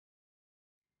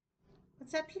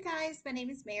What's up, you guys? My name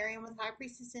is Mary. I'm with High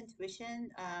Priestess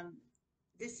Intuition.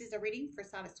 This is a reading for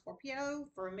sign of Scorpio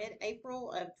for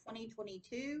mid-April of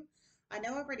 2022. I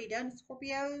know I've already done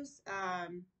Scorpios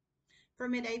for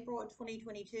mid-April of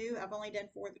 2022. I've only done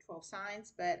 4 of the 12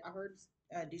 signs, but I heard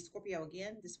do Scorpio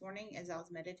again this morning as I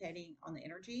was meditating on the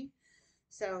energy.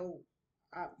 So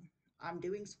uh, I'm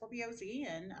doing Scorpios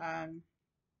again.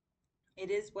 It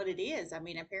is what it is. I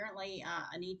mean, apparently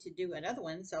I need to do another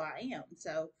one, so I am.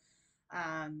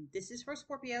 This is for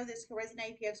Scorpio. This can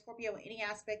resonate if you have Scorpio in any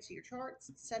aspects of your charts.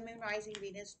 Sun, Moon, Rising,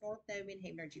 Venus, North Node,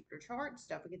 Midheaven, or Jupiter charts.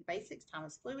 Don't forget the basics. Time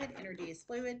is fluid. Energy is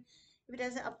fluid. If it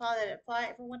doesn't apply, let it apply.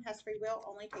 Everyone has free will.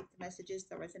 Only take the messages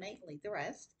that resonate and leave the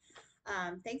rest.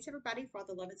 Thanks everybody for all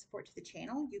the love and support to the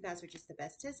channel. You guys are just the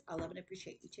bestest. I love and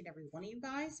appreciate each and every one of you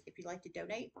guys. If you'd like to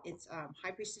donate, it's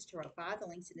High Priestess Tarot 5. The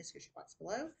link's in the description box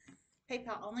below.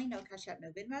 PayPal only, no Cash App, no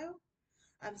Venmo.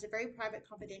 It's a very private,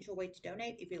 confidential way to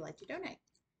donate if you'd like to donate.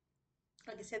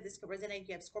 Like I said, this could resonate if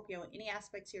you have Scorpio in any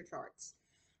aspects of your charts.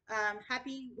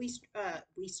 Happy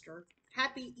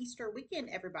Happy Easter weekend,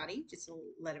 everybody. Just to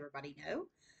let everybody know.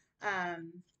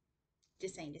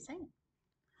 Just saying, just saying.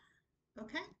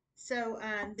 Okay. So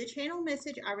the channel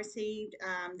message I received,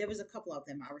 there was a couple of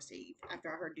them I received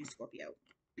after I heard do Scorpio.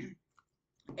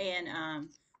 And hold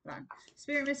on.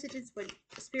 Spirit messages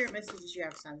you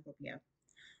have signed Scorpio.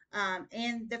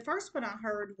 And the first one I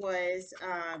heard was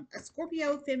a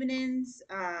Scorpio feminine's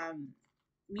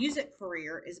music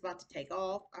career is about to take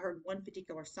off. I heard one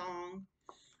particular song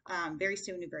very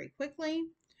soon and very quickly.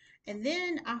 And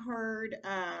then I heard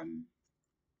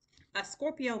a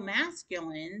Scorpio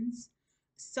masculine's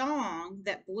song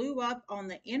that blew up on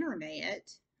the internet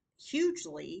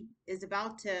hugely is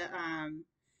about to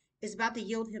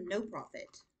yield him no profit.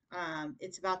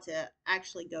 It's about to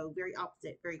actually go very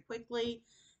opposite very quickly.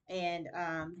 And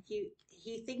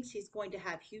he thinks he's going to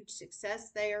have huge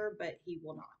success there, but he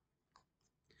will not.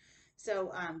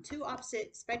 So two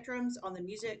opposite spectrums on the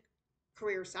music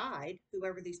career side,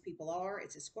 whoever these people are.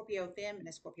 It's a Scorpio femme and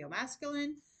a Scorpio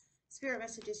masculine. Spirit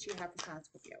messages you have for sign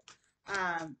Scorpio.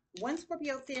 One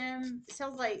Scorpio femme, it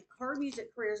sounds like her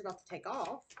music career is about to take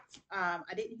off. I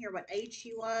didn't hear what age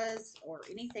she was or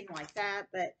anything like that,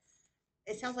 but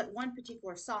it sounds like one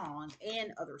particular song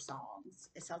and other songs.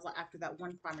 It sounds like after that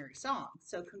one primary song.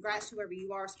 So congrats to whoever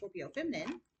you are, Scorpio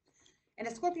feminine. And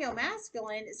a Scorpio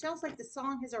masculine, it sounds like the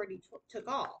song has already took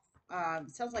off.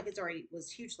 It sounds like it's already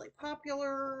was hugely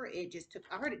popular. It just took,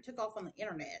 I heard it took off on the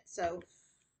internet. So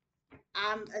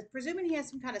I'm presuming he has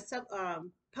some kind of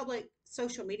public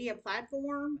social media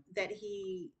platform that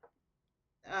he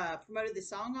promoted the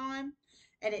song on,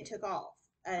 and it took off.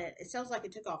 It sounds like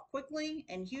it took off quickly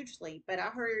and hugely, but I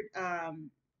heard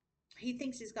he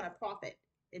thinks he's going to profit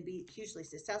and be hugely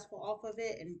successful off of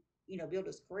it and, build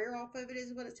his career off of it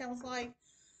is what it sounds like.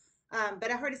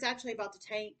 But I heard it's actually about to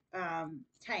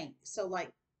tank. So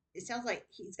like, it sounds like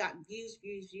he's gotten views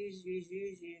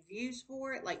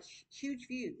for it, like huge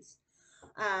views.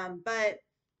 But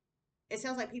it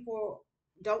sounds like people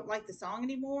don't like the song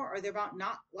anymore, or they're about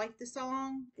not like the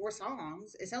song or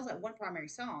songs. It sounds like one primary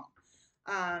song.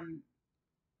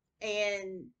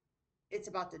 And it's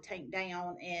about to tank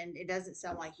down, and it doesn't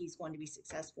sound like he's going to be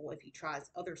successful if he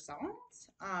tries other songs,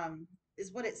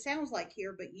 is what it sounds like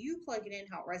here, but you plug it in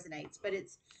how it resonates. But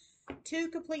it's two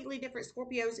completely different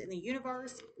Scorpios in the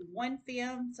universe. One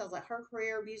femme sounds like her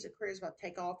music career is about to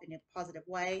take off in a positive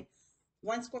way.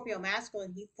 One Scorpio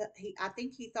masculine, I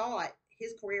think he thought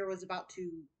his career was about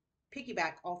to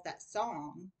piggyback off that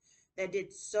song that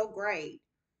did so great.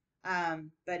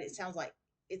 But it sounds like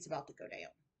it's about to go down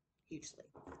hugely.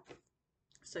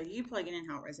 So you plug it in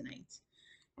how it resonates.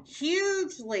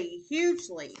 Hugely.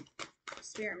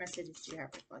 Spirit messages you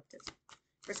have reflected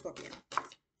for Scorpio.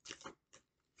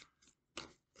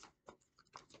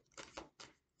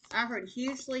 I heard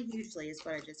hugely is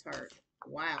what I just heard.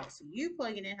 Wow. So you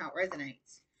plug it in how it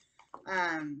resonates.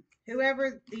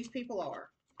 Whoever these people are.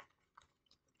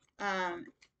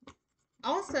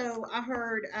 Also, I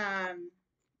heard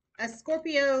a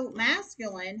Scorpio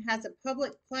masculine has a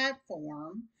public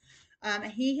platform.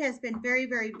 He has been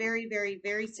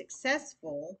very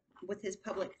successful with his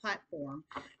public platform.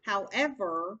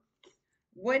 However,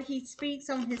 what he speaks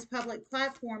on his public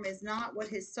platform is not what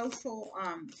his social,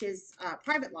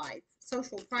 private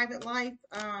life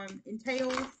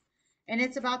entails. And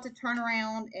it's about to turn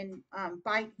around and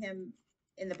bite him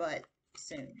in the butt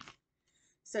soon.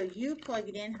 So you plug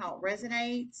it in how it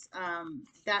resonates.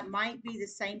 That might be the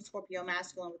same Scorpio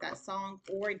masculine with that song,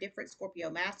 or a different Scorpio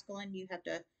masculine. You have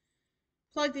to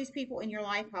plug these people in your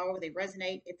life however they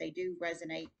resonate, if they do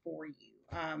resonate for you.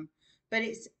 But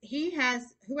he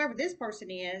has, whoever this person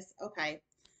is, okay.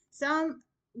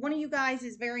 One of you guys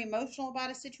is very emotional about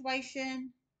a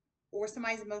situation, or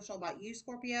somebody's emotional about you,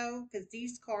 Scorpio, because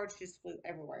these cards just flew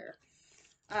everywhere.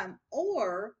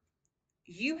 Or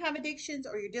you have addictions,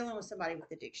 or you're dealing with somebody with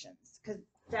addictions, because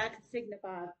that could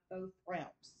signify both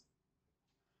realms.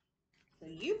 So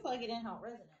you plug it in how it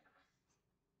resonates.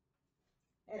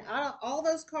 And out of all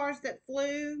those cards that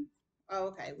flew, oh,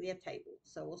 okay, we have table,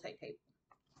 so we'll take table.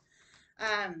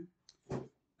 Um,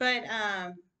 but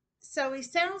so he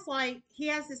sounds like he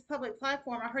has this public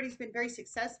platform. I heard he's been very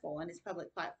successful in his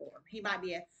public platform. He might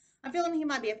be a, I'm feeling he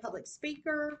might be a public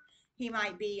speaker. He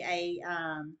might be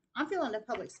I'm feeling a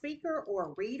public speaker or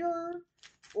a reader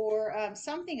or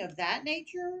something of that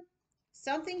nature.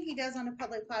 Something he does on a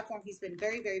public platform, he's been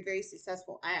very, very, very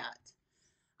successful at.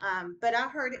 But I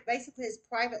heard it, basically his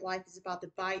private life is about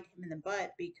to bite him in the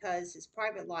butt because his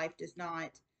private life does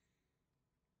not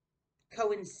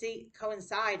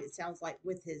coincide, it sounds like,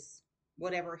 with his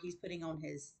whatever he's putting on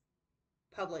his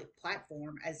public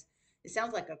platform, as it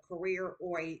sounds like a career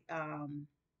or a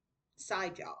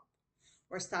side job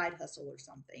or side hustle or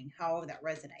something, however that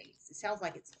resonates. It sounds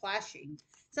like it's clashing.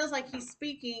 It sounds like he's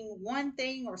speaking one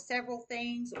thing or several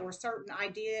things or certain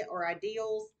idea or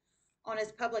ideals on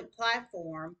his public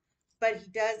platform, but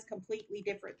he does completely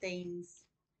different things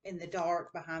in the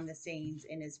dark behind the scenes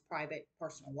in his private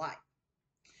personal life.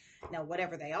 Now,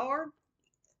 whatever they are,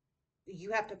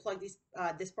 you have to plug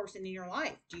this person in your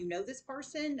life. Do you know this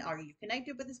person? Are you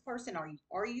connected with this person?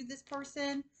 Are you this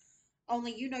person?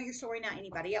 Only you know your story, not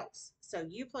anybody else. So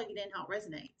you plug it in how it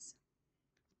resonates.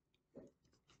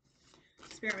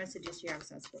 Spirit messages here, I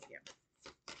Scorpio.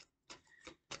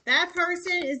 That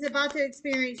person is about to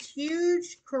experience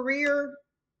huge career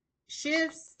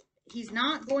shifts he's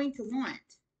not going to want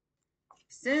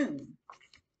soon.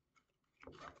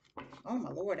 Oh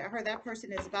my Lord, I heard that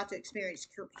person is about to experience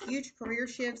huge career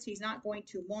shifts he's not going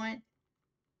to want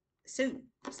soon.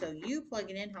 So you plug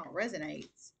it in how it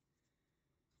resonates.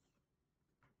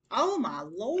 Oh my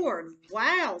Lord.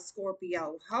 Wow,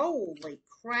 Scorpio. Holy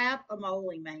crap, a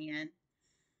moly, man.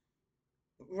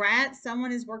 Rat,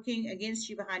 someone is working against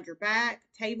you behind your back.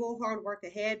 Table, hard work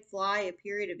ahead. Fly, a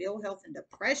period of ill health and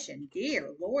depression.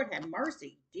 Dear Lord, have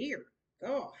mercy. Dear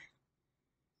God.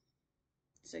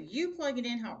 So you plug it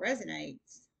in how it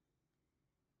resonates.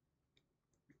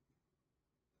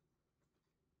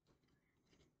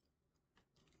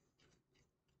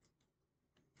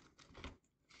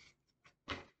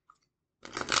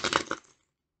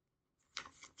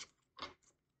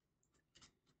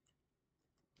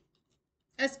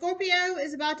 A Scorpio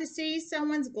is about to see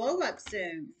someone's glow up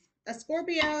soon. A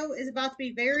Scorpio is about to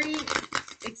be very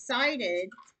excited.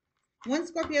 One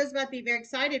Scorpio is about to be very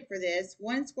excited for this.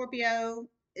 One Scorpio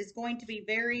is going to be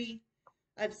very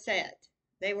upset.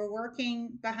 They were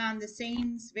working behind the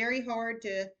scenes very hard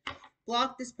to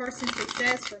block this person's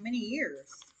success for many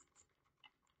years.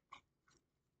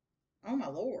 Oh my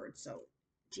Lord. So,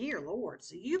 dear Lord.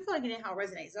 So you plug it in how it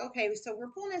resonates. Okay, so we're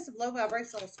pulling in some low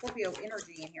vibrational Scorpio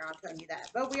energy in here. I'm telling you that.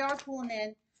 But we are pulling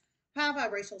in high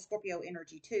vibrational Scorpio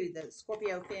energy too. The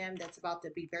Scorpio femme that's about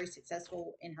to be very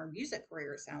successful in her music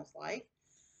career, it sounds like.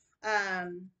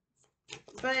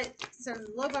 But some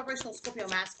low vibrational Scorpio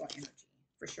masculine energy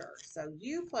for sure. So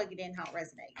you plug it in how it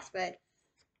resonates. But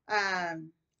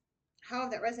how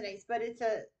that resonates, but it's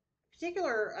a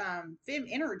particular femme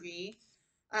energy.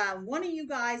 One of you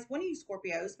guys, one of you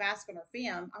Scorpios, masculine or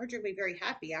femme, I heard you'll be very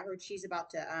happy. I heard she's about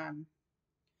to,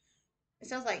 it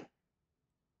sounds like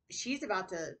she's about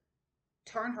to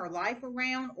turn her life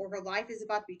around, or her life is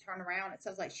about to be turned around. It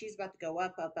sounds like she's about to go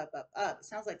up, up, up, up, up. It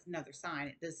sounds like it's another sign.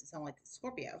 It doesn't sound like it's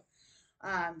Scorpio.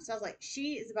 Sounds like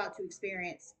she is about to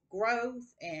experience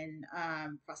growth and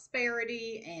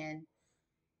prosperity and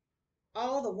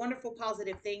all the wonderful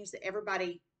positive things that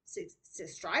everybody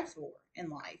strives for in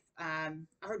life. I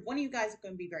heard one of you guys are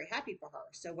going to be very happy for her.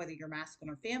 So whether you're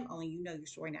masculine or femme, only you know your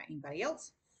story, not anybody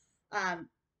else. I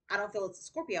don't feel it's a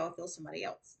Scorpio. I feel somebody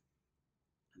else.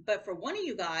 But for one of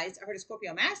you guys, I heard a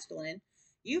Scorpio masculine.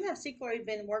 You have secretly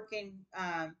been working,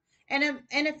 and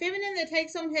a feminine that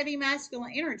takes on heavy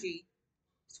masculine energy,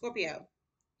 Scorpio,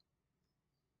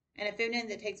 and a feminine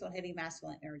that takes on heavy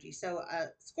masculine energy. So a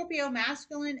Scorpio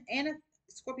masculine and a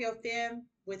Scorpio femme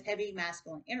with heavy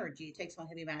masculine energy takes on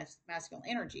heavy masculine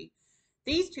energy.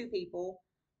 These two people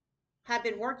have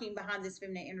been working behind this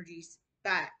feminine energies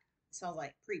back, sounds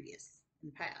like previous in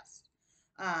the past.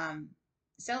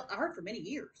 So I heard for many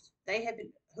years they have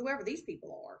been, whoever these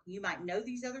people are. You might know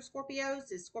these other Scorpios,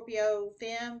 this Scorpio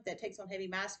femme that takes on heavy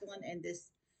masculine and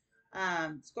this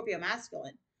Scorpio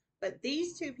masculine. But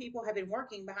these two people have been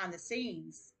working behind the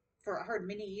scenes for I heard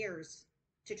many years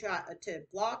to try to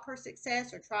block her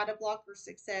success or try to block her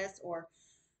success, or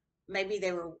maybe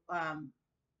they were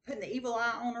putting the evil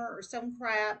eye on her or some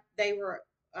crap. They were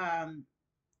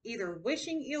either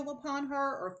wishing ill upon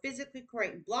her or physically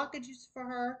creating blockages for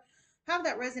her. How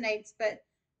that resonates, but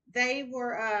they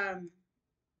were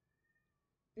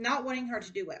not wanting her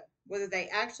to do well. Whether they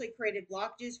actually created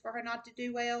blockages for her not to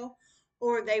do well,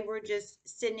 or they were just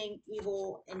sending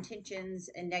evil intentions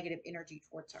and negative energy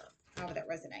towards her. However that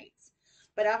resonates.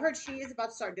 But I heard she is about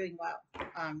to start doing well,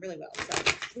 really well.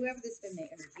 So whoever this feminine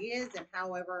energy is, and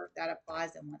however that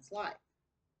applies in one's life.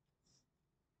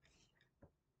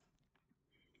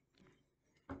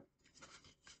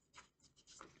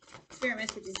 Spirit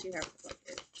messages you have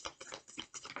reflected.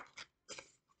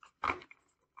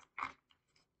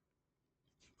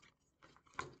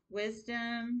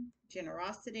 Wisdom,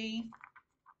 generosity.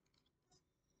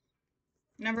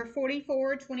 Number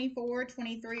 44, 24,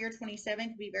 23, or 27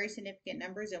 could be very significant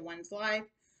numbers in one's life.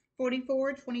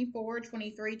 44, 24,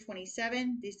 23,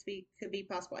 27. These could be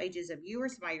possible ages of you or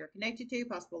somebody you're connected to,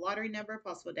 possible lottery number,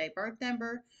 possible day birth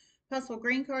number, possible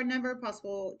green card number,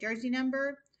 possible jersey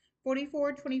number.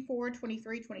 44, 24,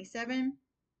 23, 27.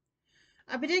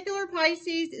 A particular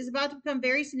Pisces is about to become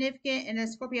very significant in a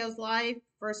Scorpio's life.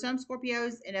 For some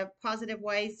Scorpios in a positive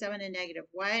way, some in a negative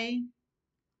way.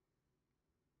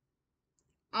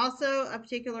 Also, a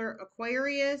particular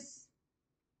Aquarius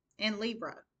and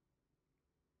Libra.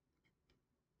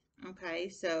 Okay,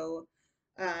 so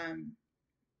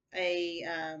a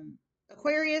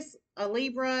Aquarius, a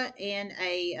Libra, and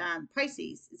a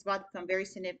Pisces is about to become very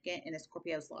significant in a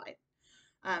Scorpio's life.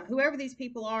 Whoever these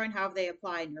people are and how they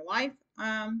apply in your life,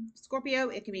 Scorpio,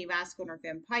 it can be masculine or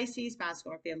femme Pisces,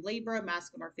 masculine or femme Libra,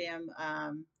 masculine or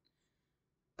femme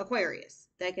Aquarius.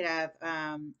 They could have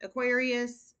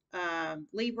Aquarius,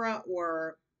 Libra,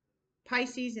 or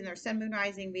Pisces in their Sun, Moon,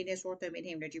 Rising, Venus, Ortho,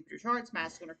 Midheaven, or Jupiter charts,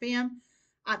 masculine or femme.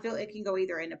 I feel it can go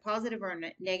either in a positive or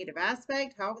a negative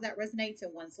aspect. However that resonates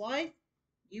in one's life,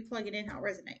 you plug it in how it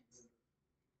resonates.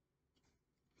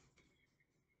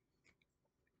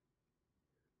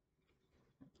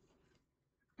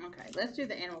 Okay, let's do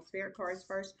the animal spirit cards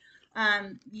first.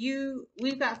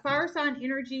 We've got fire sign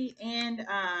energy and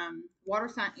water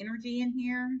sign energy in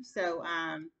here. So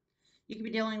you could be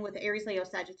dealing with Aries, Leo,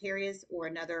 Sagittarius, or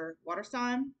another water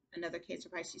sign, another Cancer,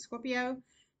 Pisces, Scorpio.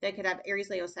 They could have Aries,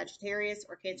 Leo, Sagittarius,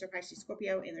 or Cancer, Pisces,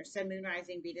 Scorpio in their Sun, Moon,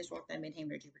 Rising, Venus, Ortho,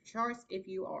 Midheaven, or Jupiter charts. If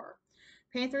you are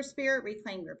Panther spirit,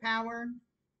 reclaim your power.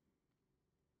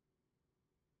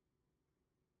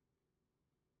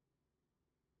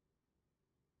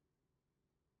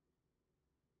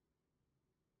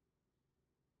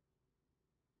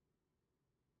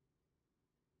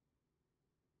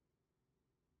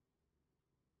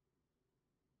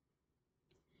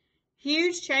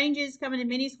 Huge changes coming to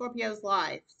many Scorpios'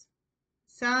 lives.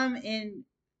 Some in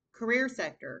career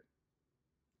sector,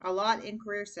 a lot in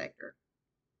career sector.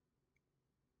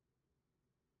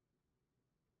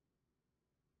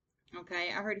 Okay,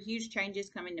 I heard huge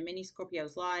changes coming to many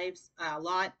Scorpios' lives. A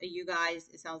lot of you guys,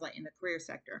 it sounds like, in the career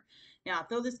sector. Now, I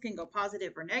feel this can go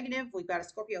positive or negative. We've got a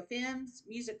Scorpio femme's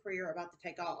music career about to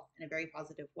take off in a very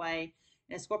positive way,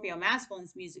 and a Scorpio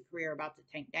masculine's music career about to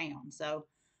tank down. So,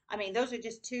 I mean, those are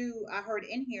just two I heard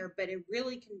in here, but it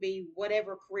really can be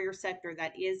whatever career sector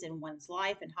that is in one's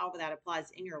life and however that applies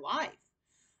in your life.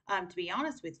 To be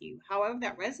honest with you, however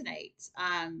that resonates.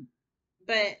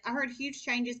 But I heard huge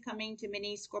changes coming to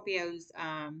many Scorpios'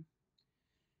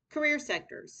 career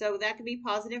sectors. So that could be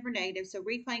positive or negative. So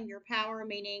reclaim your power,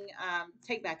 meaning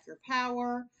take back your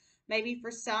power. Maybe for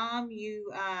some,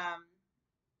 you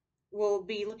will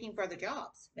be looking for other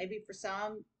jobs. Maybe for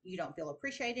some, you don't feel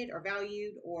appreciated or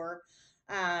valued, or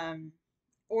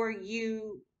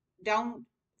you don't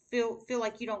feel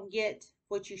like you don't get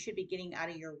what you should be getting out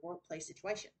of your workplace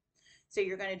situation. So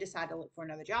you're going to decide to look for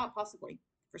another job, possibly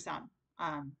for some.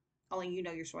 Only you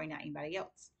know your story, not anybody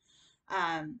else.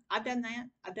 I've done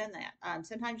that.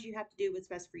 Sometimes you have to do what's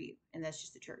best for you, and that's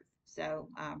just the truth. So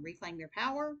reclaim your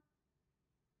power.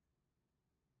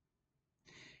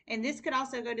 And this could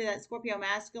also go to that Scorpio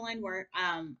masculine where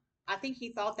I think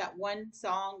he thought that one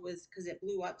song was because it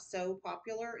blew up so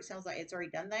popular. It sounds like it's already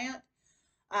done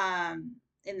that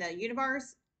in the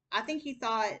universe. I think he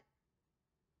thought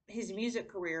his music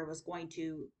career was going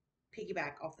to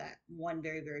piggyback off that one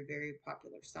very, very, very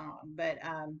popular song. But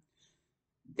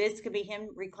this could be him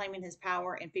reclaiming his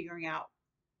power and figuring out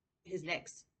his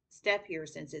next step here,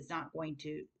 since it's not going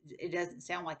to, it doesn't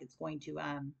sound like it's going to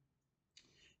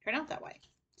turn out that way.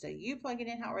 So you plug it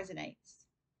in how it resonates.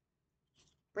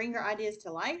 Bring your ideas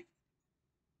to life.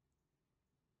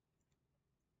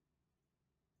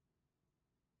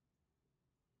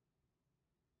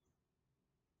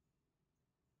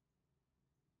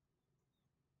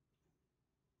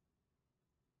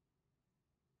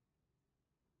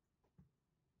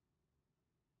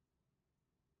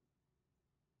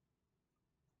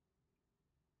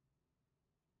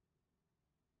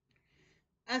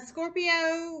 A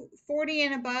Scorpio 40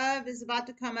 and above is about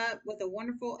to come up with a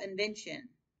wonderful invention,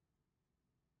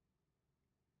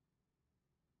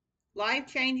 life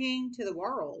changing to the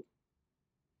world.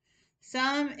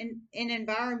 Some in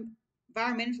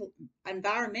environmentalism.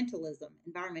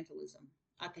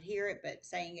 I could hear it, but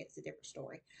saying it's a different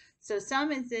story. So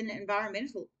some is in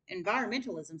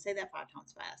environmentalism. Say that 5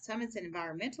 times fast. Some is in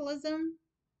environmentalism.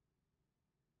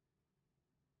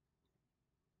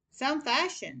 Some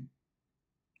fashion.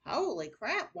 Holy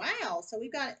crap. Wow. So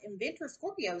we've got inventor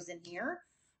Scorpios in here,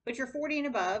 but you're 40 and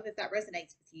above, if that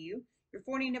resonates with you. You're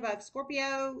 40 and above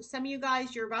Scorpio. Some of you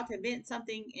guys, you're about to invent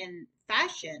something in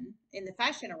fashion, in the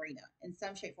fashion arena, in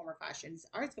some shape, form, or fashion. It's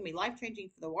going to be life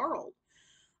changing for the world.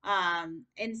 And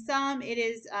some it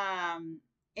is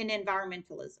in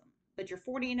environmentalism, but you're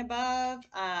 40 and above.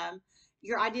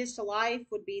 Your ideas to life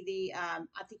would be I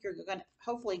think you're going to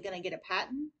hopefully going to get a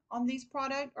patent on these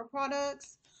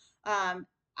products. Um,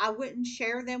 I wouldn't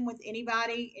share them with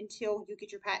anybody until you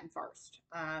get your patent first.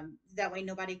 That way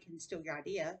nobody can steal your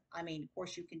idea. I mean, of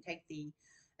course you can take the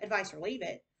advice or leave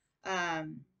it.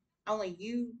 Um, Only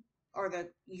you're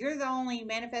the only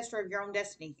manifester of your own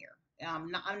destiny here.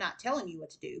 I'm not telling you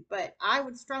what to do, but I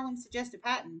would strongly suggest a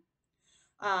patent.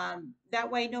 That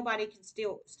way, nobody can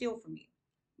steal from you,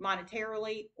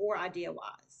 monetarily or idea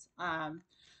wise.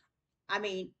 I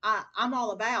mean, I'm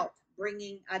all about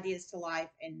bringing ideas to life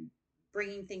and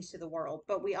bringing things to the world,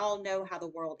 but we all know how the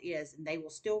world is, and they will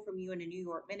steal from you in a New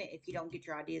York minute if you don't get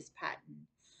your ideas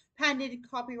patented,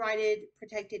 copyrighted,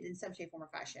 protected in some shape, form, or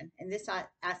fashion. In this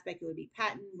aspect, it would be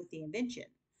patent with the invention.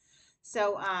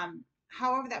 So,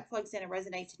 however that plugs in and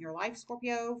resonates in your life,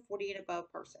 Scorpio, 40 and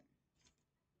above person.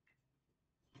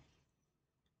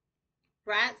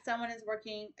 Right? Someone is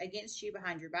working against you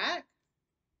behind your back.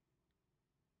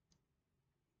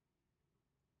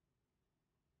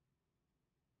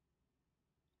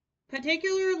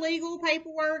 Particular legal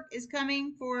paperwork is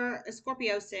coming for a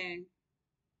Scorpio soon.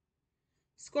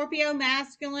 Scorpio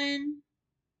masculine,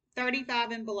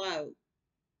 35 and below.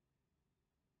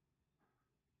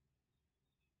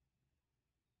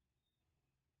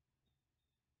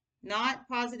 Not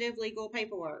positive legal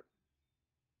paperwork.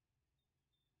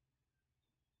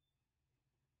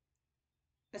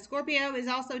 A Scorpio is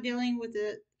also dealing with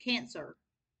the Cancer.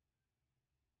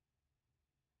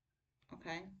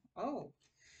 Okay. Oh.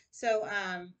 So,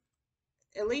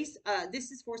 at least this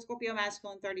is for Scorpio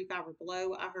masculine 35 or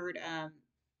below. I heard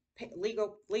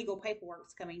legal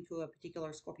paperwork's coming to a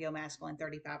particular Scorpio masculine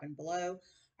 35 and below.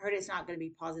 I heard it's not going to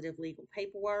be positive legal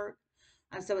paperwork.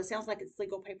 So it sounds like it's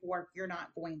legal paperwork you're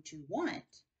not going to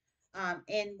want.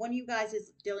 And one of you guys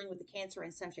is dealing with the Cancer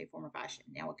in some shape, form, or fashion.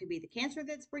 Now, it could be the Cancer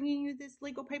that's bringing you this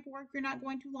legal paperwork you're not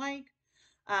going to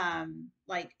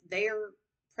like they're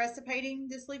precipitating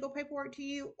this legal paperwork to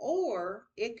you, or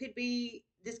it could be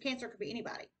this Cancer could be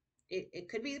anybody. It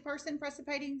could be the person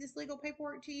precipitating this legal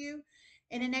paperwork to you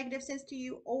in a negative sense to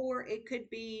you, or it could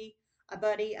be a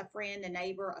buddy, a friend, a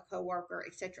neighbor, a coworker,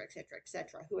 etc., etc.,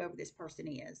 etc., whoever this person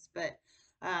is. But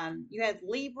you have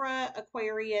Libra,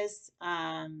 Aquarius.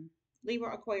 There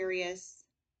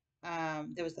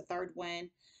was the third one.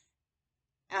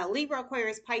 Libra,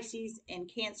 Aquarius, Pisces, and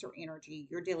Cancer energy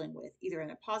you're dealing with, either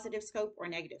in a positive scope or a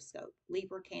negative scope.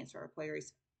 Libra, Cancer,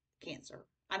 Aquarius, Cancer.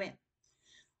 I mean,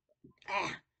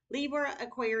 Libra,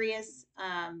 Aquarius,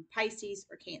 Pisces,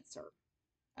 or Cancer.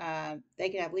 They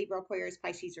could have Libra, Aquarius,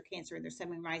 Pisces, or Cancer in their Sun,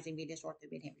 Moon, Rising, Venus, North, and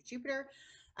Midheaven, Jupiter.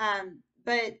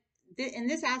 But in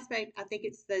this aspect, I think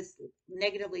it's this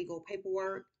negative legal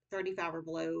paperwork, 35 or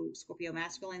below Scorpio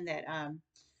masculine, that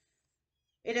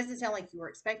it doesn't sound like you were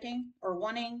expecting or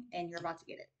wanting, and you're about to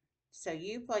get it. So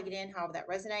you plug it in however that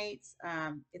resonates,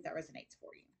 if that resonates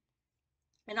for you.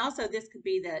 And also, this could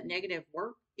be the negative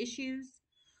work issues,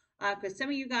 because some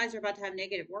of you guys are about to have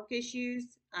negative work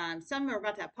issues. Some are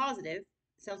about to have positive.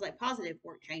 Sounds like positive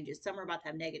work changes. Some are about to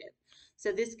have negative.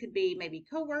 So this could be maybe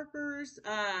coworkers,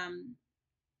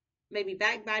 maybe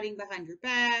backbiting behind your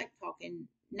back, talking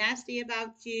nasty about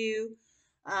you,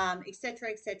 etc.,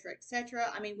 etc.,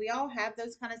 etc. I mean, we all have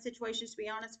those kind of situations. To be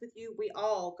honest with you, we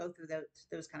all go through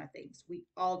those kind of things. We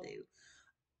all do.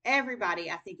 Everybody,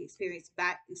 I think,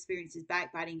 experiences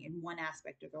backbiting in one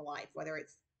aspect of their life, whether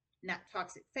it's not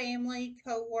toxic family,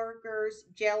 coworkers,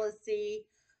 jealousy,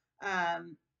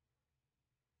 um,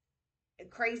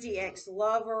 crazy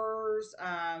ex-lovers,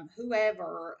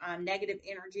 whoever, negative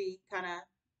energy kind of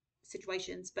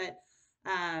situations. But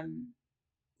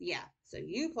yeah, so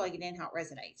you plug it in how it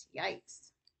resonates.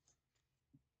 Yikes.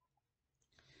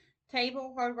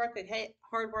 Table, hard work ahead,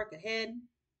 hard work ahead.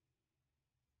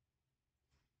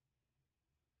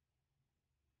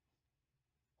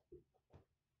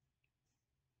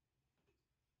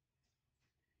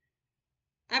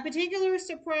 A particular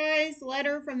surprise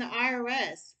letter from the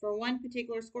IRS for one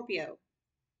particular Scorpio.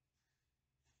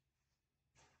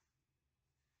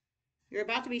 You're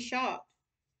about to be shocked.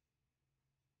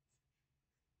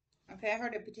 Okay, I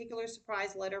heard a particular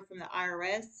surprise letter from the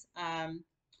IRS.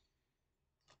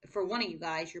 For one of you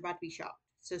guys, you're about to be shocked.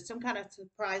 So, some kind of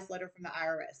surprise letter from the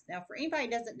IRS. Now, for anybody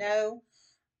who doesn't know,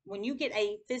 when you get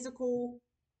a physical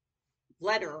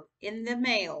letter in the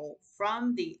mail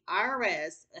from the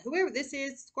IRS, whoever this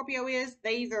is, Scorpio is,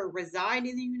 they either reside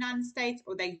in the United States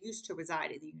or they used to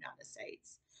reside in the United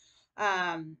States.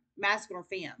 Masculine or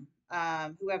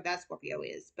femme, whoever that Scorpio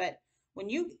is. But when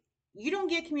you don't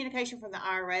get communication from the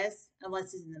IRS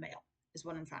unless it's in the mail, is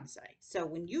what I'm trying to say. So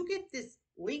when you get this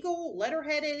legal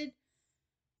letterheaded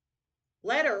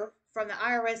letter from the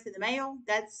IRS in the mail,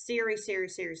 that's serious,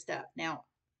 serious, serious stuff. Now,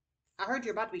 I heard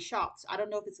you're about to be shocked. So I don't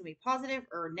know if it's going to be positive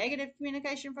or negative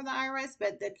communication from the IRS,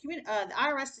 but the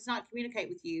IRS does not communicate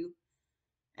with you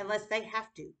unless they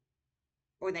have to,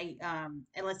 or they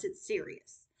unless it's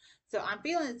serious. So I'm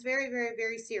feeling it's very, very,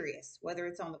 very serious, whether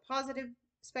it's on the positive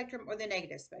spectrum or the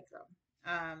negative spectrum.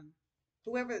 Um,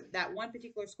 Whoever that one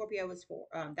particular Scorpio is for,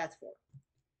 that's for.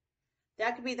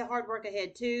 That could be the hard work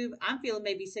ahead too. I'm feeling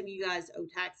maybe some of you guys owe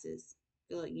taxes.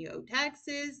 Feeling you owe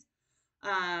taxes.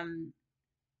 Um,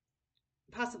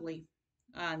 Possibly.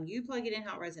 You plug it in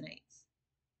how it resonates.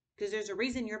 Because there's a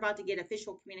reason you're about to get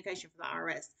official communication from the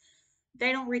IRS.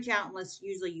 They don't reach out unless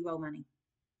usually you owe money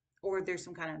or there's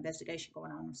some kind of investigation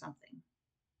going on or something.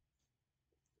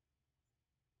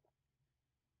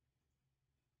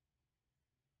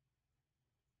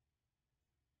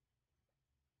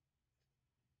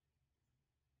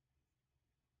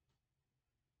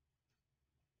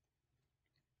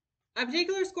 A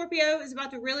particular Scorpio is about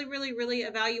to really, really, really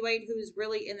evaluate who's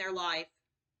really in their life.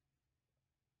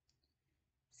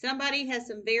 Somebody has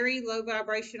some very low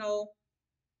vibrational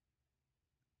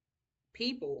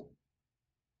people.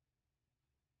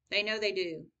 They know they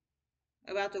do.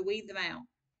 About to weed them out.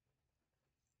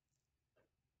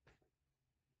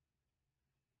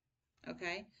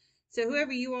 Okay. So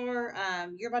whoever you are,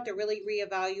 you're about to really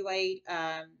reevaluate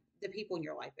the people in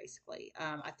your life, basically.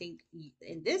 I think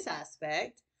in this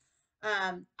aspect,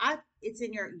 it's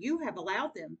in you have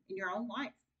allowed them in your own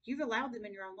life. You've allowed them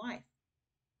in your own life.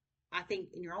 I think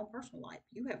in your own personal life,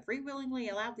 you have free willingly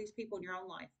allowed these people in your own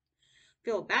life.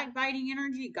 Feel backbiting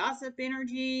energy, gossip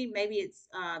energy. Maybe it's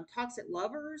toxic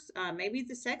lovers. Maybe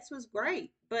the sex was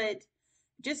great, but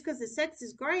just because the sex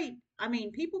is great, I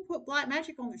mean, people put black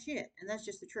magic on their shit, and that's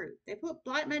just the truth. They put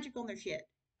black magic on their shit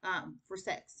for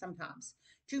sex sometimes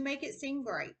to make it seem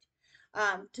great,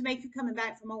 to make you coming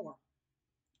back for more.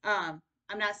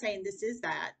 I'm not saying this is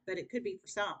that, but it could be for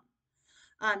some.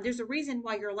 There's a reason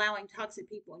why you're allowing toxic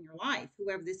people in your life,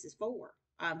 whoever this is for.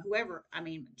 Whoever, I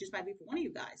mean, just might be for one of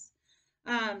you guys.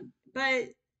 But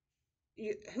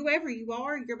whoever you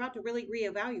are, you're about to really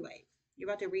reevaluate. You're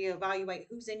about to reevaluate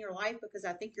who's in your life because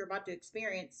I think you're about to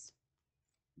experience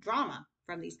drama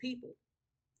from these people.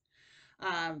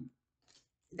 Um,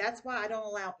 that's why I don't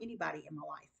allow anybody in my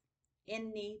life.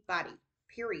 Anybody,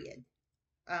 period.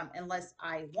 Unless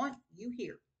I want you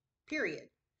here, period.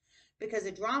 Because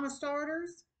the drama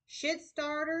starters, shit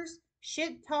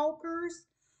talkers,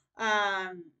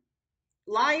 um,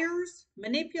 liars,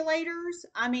 manipulators.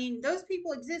 I mean, those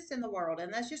people exist in the world,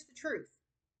 and that's just the truth.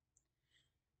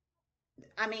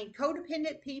 I mean,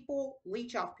 codependent people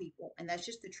leech off people, and that's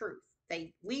just the truth.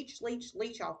 They leech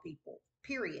off people.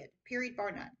 Period. Period,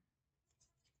 bar none.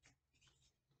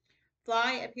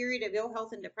 Fly, a period of ill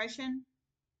health and depression.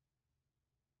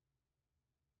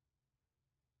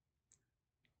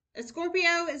 A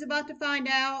Scorpio is about to find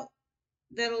out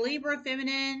that a Libra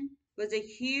feminine was a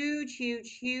huge,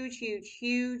 huge, huge, huge,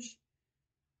 huge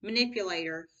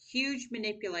manipulator. Huge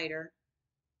manipulator.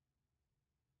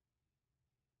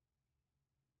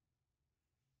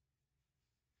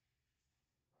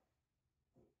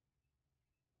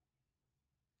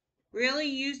 Really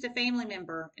used a family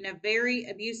member in a very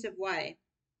abusive way.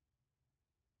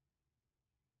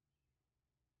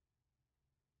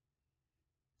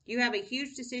 You have a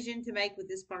huge decision to make with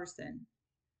this person.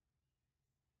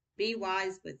 Be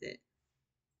wise with it.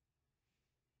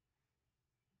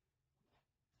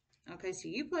 Okay, so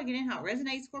you plug it in how it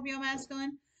resonates, Scorpio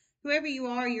masculine. Whoever you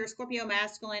are, you're Scorpio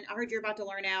masculine. I heard you're about to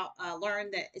learn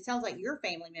that it sounds like your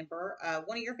family member,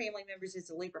 one of your family members is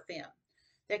a Libra femme.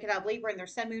 They could have Libra in their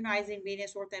Sun, Moon, Rising,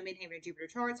 Venus, Ortho, Midheaven, and Jupiter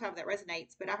charts, however that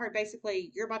resonates. But I heard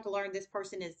basically you're about to learn this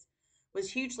person was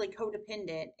hugely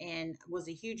codependent and was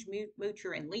a huge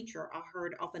moocher and leecher. I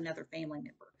heard off another family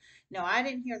member. No, I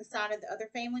didn't hear the side of the other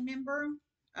family member.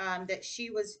 that she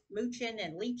was mooching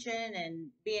and leeching and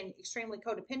being extremely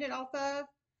codependent off of.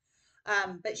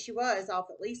 But she was off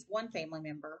at least one family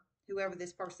member, whoever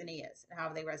this person is, and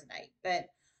however they resonate. But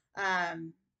I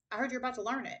heard you're about to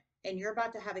learn it and you're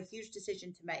about to have a huge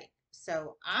decision to make.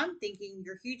 So I'm thinking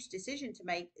your huge decision to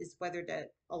make is whether to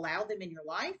allow them in your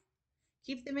life,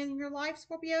 keep them in your life,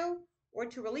 Scorpio, or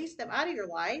to release them out of your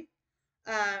life,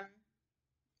 um,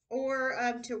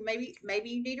 or to maybe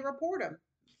you need to report them.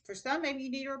 For some, maybe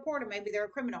you need to report them. Maybe they're a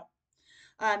criminal.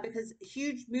 Because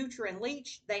huge moocher and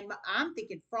leech, I'm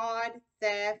thinking fraud,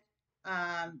 theft,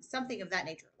 something of that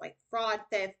nature, like fraud,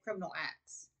 theft, criminal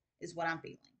acts is what I'm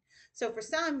feeling. So for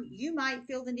some, you might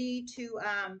feel the need to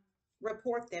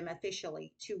report them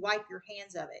officially, to wipe your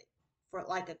hands of it for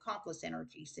like accomplice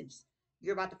energy, since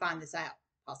you're about to find this out,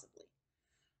 possibly.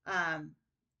 Um,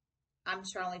 I'm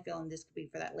strongly feeling this could be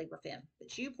for that Libra femme,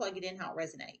 but you plug it in how it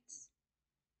resonates.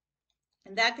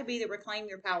 And that could be the reclaim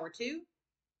your power too.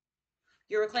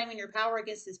 You're reclaiming your power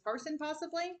against this person,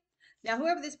 possibly. Now,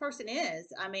 whoever this person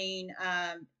is, I mean,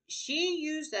 she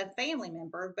used a family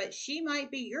member, but she might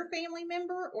be your family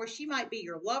member, or she might be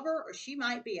your lover, or she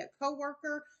might be a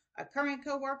coworker, a current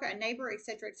coworker, a neighbor,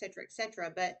 etc., etc.,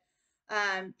 etc. But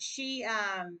she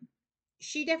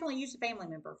definitely used a family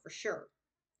member for sure.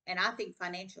 And I think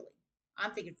financially,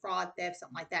 I'm thinking fraud, theft,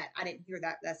 something like that. I didn't hear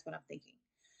that. That's what I'm thinking.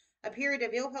 A period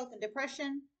of ill health and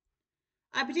depression.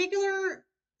 A particular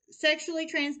sexually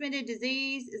transmitted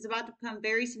disease is about to become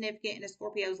very significant in a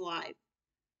Scorpio's life.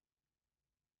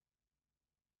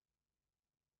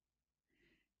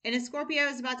 And a Scorpio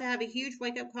is about to have a huge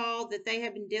wake up call that they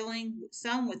have been dealing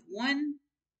some with one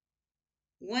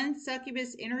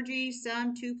succubus energy,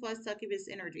 some two plus succubus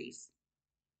energies.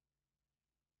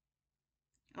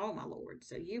 Oh my lord!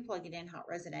 So you plug it in how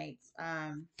it resonates.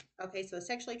 Okay, so a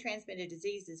sexually transmitted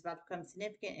disease is about to become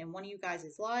significant in one of you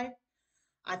guys' life.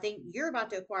 I think you're about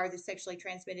to acquire this sexually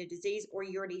transmitted disease, or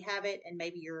you already have it, and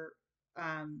maybe you're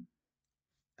um,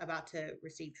 about to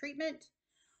receive treatment,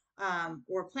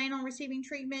 or plan on receiving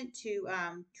treatment to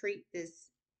treat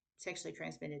this sexually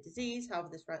transmitted disease. However,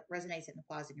 this resonates and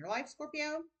applies in your life,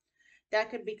 Scorpio. That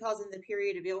could be causing the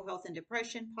period of ill health and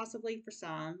depression, possibly for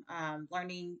some,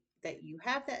 learning that you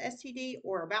have the STD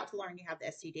or about to learn you have the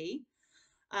STD.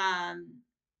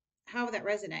 How that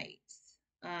resonates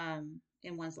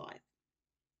in one's life.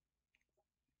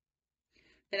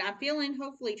 But I'm feeling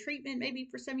hopefully treatment, maybe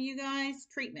for some of you guys,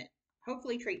 treatment,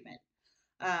 hopefully treatment.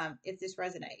 If this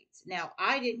resonates. Now,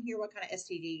 I didn't hear what kind of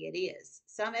STD it is.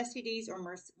 Some STDs are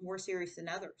more serious than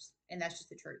others, and that's just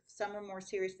the truth. Some are more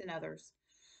serious than others.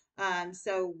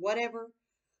 So whatever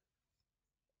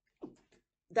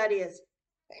that is,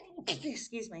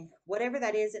 excuse me, whatever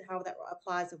that is and how that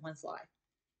applies in one's life.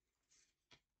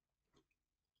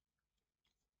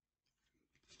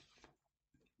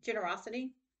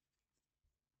 Generosity.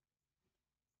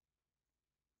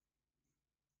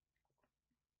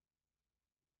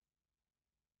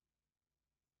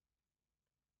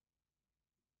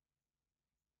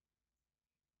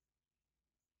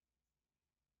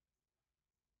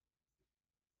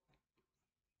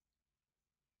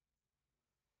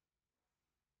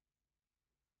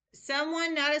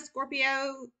 Someone, not a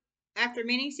Scorpio, after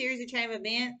many series of chain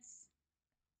events,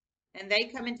 and they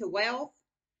come into wealth,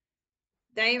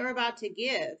 they are about to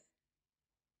give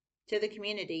to the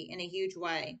community in a huge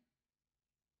way.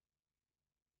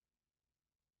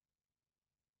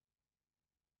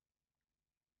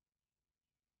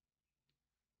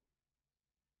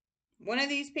 One of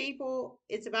these people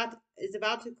is about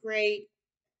to create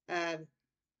uh,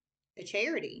 a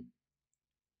charity,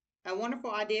 a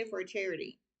wonderful idea for a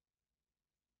charity.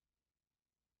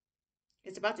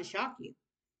 It's about to shock you.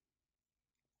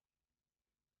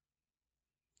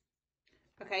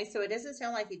 Okay, so it doesn't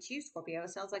sound like it's you, Scorpio.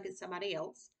 It sounds like it's somebody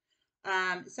else.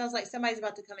 It sounds like somebody's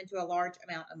about to come into a large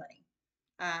amount of money.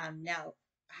 Now,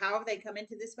 how they come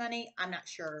into this money, I'm not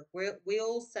sure.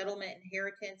 Wills, settlement,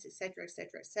 inheritance, etc.,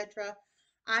 etc., etc.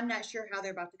 I'm not sure how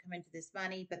they're about to come into this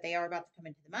money, but they are about to come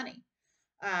into the money.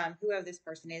 Whoever this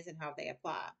person is and how they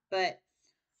apply. But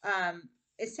um,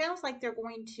 it sounds like they're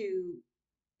going to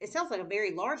it sounds like a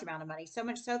very large amount of money, so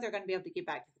much so they're going to be able to give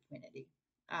back to the community.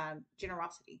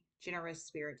 Generosity, generous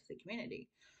spirit to the community.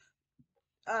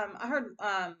 I heard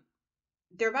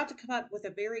they're about to come up with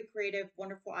a very creative,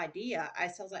 wonderful idea.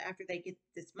 It sounds like after they get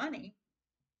this money,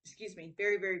 excuse me,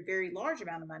 very, very, very large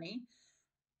amount of money,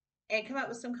 and come up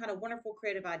with some kind of wonderful,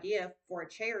 creative idea for a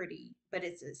charity. But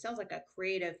it sounds like a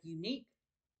creative, unique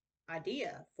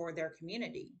idea for their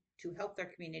community to help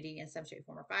their community in some shape,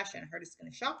 form, or fashion. I heard it's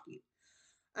going to shock you.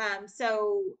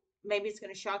 So maybe it's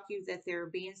going to shock you that they're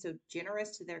being so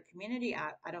generous to their community.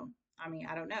 I mean,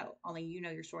 I don't know. Only you know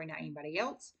your story, not anybody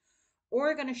else.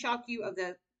 Or going to shock you of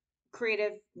the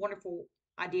creative, wonderful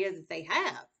idea that they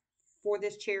have for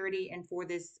this charity and for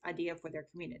this idea for their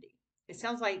community. It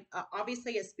sounds like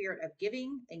obviously a spirit of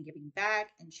giving and giving back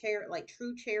and share, like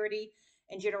true charity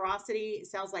and generosity. It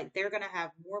sounds like they're going to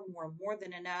have more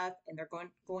than enough, and they're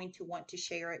going to want to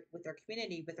share it with their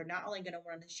community. But they're not only going to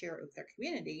want to share it with their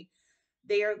community,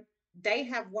 they are they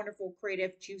have wonderful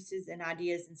creative juices and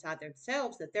ideas inside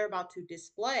themselves that they're about to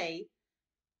display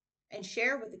and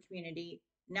share with the community,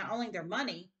 not only their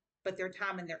money, but their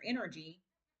time and their energy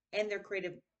and their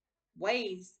creative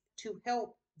ways to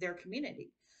help their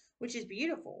community, which is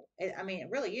beautiful. I mean, it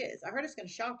really is. I heard it's going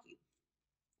to shock you.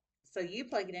 So you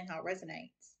plug it in how it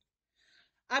resonates.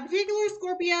 A particular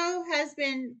Scorpio has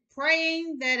been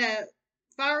praying that a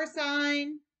fire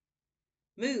sign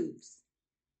moves.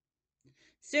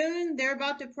 Soon they're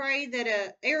about to pray that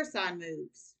a air sign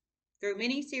moves through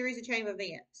many series of chain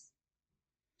events.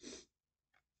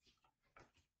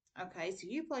 Okay, so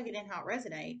you plug it in how it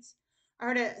resonates. I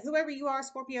heard whoever you are,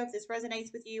 Scorpio, if this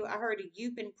resonates with you, I heard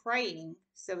you've been praying.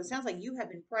 So it sounds like you have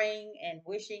been praying and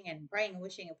wishing and praying and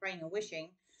wishing and praying and wishing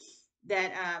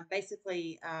that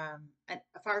basically a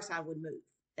fire sign would move.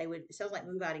 They would, it sounds like,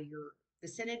 move out of your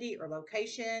vicinity or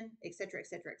location, etc.,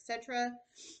 etc., etc.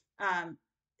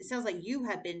 It sounds like you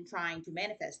have been trying to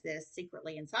manifest this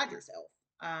secretly inside yourself.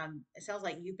 It sounds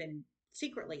like you've been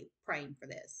secretly praying for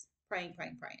this, praying,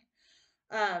 praying, praying.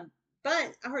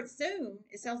 But I heard soon,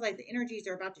 it sounds like the energies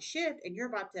are about to shift and you're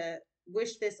about to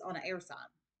wish this on an air sign.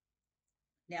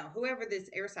 Now, whoever this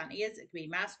air sign is, it could be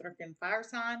masculine or femme fire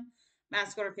sign,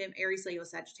 masculine or femme Aries, Leo,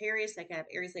 Sagittarius. They could have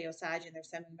Aries, Leo, Sag in their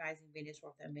Sun, Moon, Rising, Venus,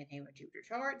 North, and Midheaven, Jupiter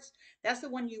charts. That's the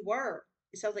one you were.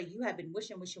 It sounds like you have been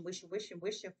wishing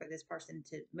for this person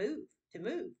to move, to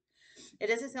move. It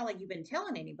doesn't sound like you've been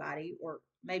telling anybody, or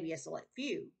maybe a select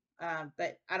few,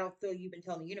 but I don't feel you've been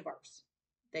telling the universe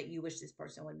that you wish this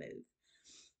person would move.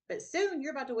 But soon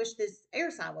you're about to wish this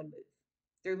air sign would move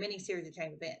through many series of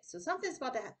chain events. So something's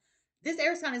about to happen. This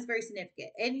air sign is very significant,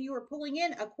 and you are pulling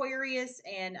in Aquarius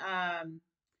and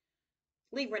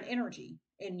Libra energy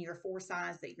in your four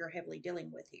signs that you're heavily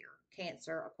dealing with here: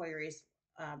 Cancer, Aquarius,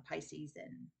 Pisces,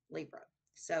 and Libra.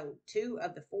 So two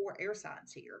of the four air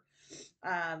signs here.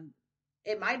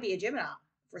 It might be a Gemini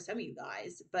for some of you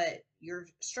guys, but you're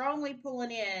strongly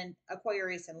pulling in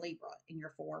Aquarius and Libra in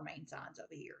your four main signs over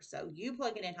here. So you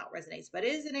plug it in how it resonates, but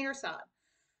it is an air sign.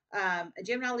 A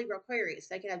Gemini, Libra, Aquarius.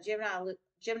 They can have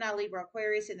Gemini, Libra,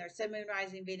 Aquarius in their Sun, Moon,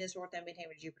 Rising, Venus, North, and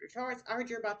Midheaven, Jupiter charts. I heard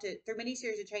you're about to, through many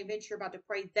series of chain events, you're about to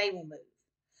pray they will move.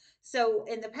 So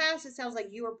in the past, it sounds like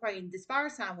you were praying this fire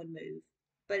sign would move,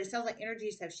 but it sounds like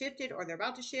energies have shifted or they're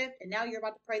about to shift, and now you're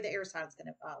about to pray the air sign's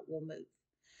gonna will move.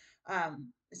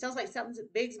 It sounds like something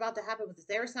big's about to happen with this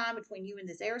air sign between you and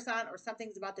this air sign, or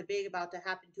something's about to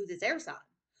happen to this air sign,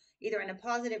 either in a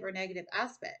positive or negative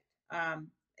aspect.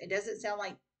 It doesn't sound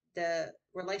like the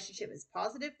relationship is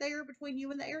positive there between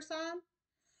you and the air sign.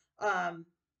 I'm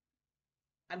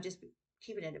just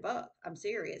keeping it above. I'm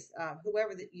serious.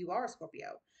 Whoever that you are,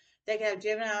 Scorpio, they can have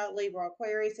Gemini, Libra,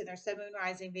 Aquarius in their Sun, Moon,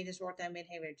 Rising, Venus, North, and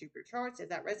Midheaven, and Jupiter charts. If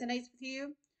that resonates with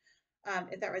you,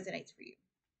 if that resonates for you,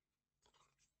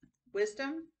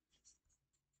 wisdom.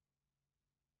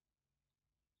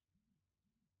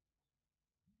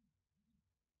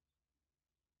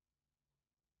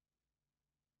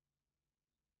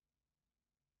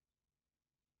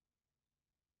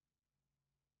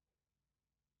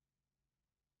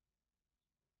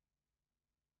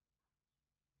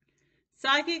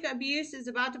 Psychic abuse is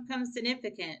about to become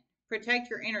significant.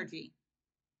 Protect your energy.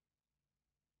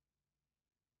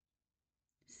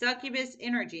 Succubus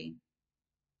energy.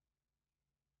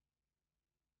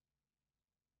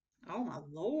 Oh my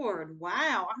Lord.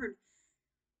 Wow. I heard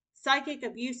psychic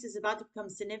abuse is about to become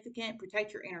significant.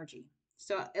 Protect your energy.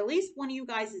 So at least one of you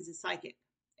guys is a psychic.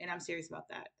 And I'm serious about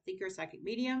that. I think you're a psychic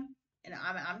medium. And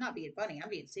I'm not being funny.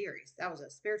 I'm being serious. That was a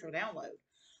spiritual download.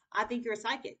 I think you're a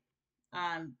psychic.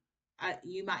 Um,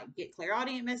 you might get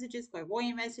clairaudient messages,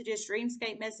 clairvoyant messages,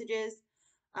 dreamscape messages,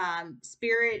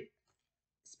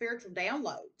 spiritual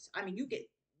downloads. I mean, you get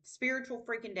spiritual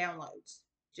freaking downloads,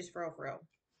 just for real.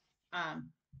 Um,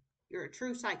 you're a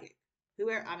true psychic.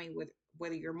 Whoever, I mean,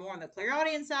 whether you're more on the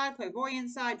clairaudient side, clairvoyant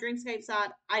side, dreamscape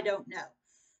side, I don't know.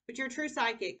 But you're a true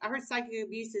psychic. I heard psychic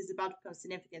abuse is about to become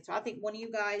significant. So I think one of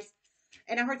you guys,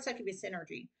 and I heard succubus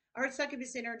energy. I heard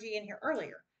succubus energy in here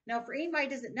earlier. Now, for anybody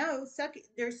who doesn't know,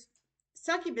 there's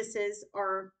succubuses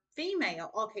are female.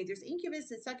 Okay, there's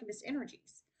incubus and succubus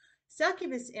energies.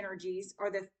 Succubus energies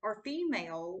are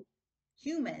female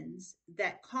humans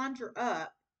that conjure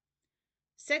up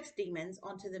sex demons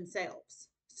onto themselves.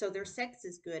 So their sex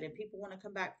is good, and people want to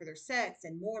come back for their sex,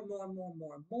 and more and more and more and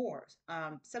more and more.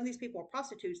 Some of these people are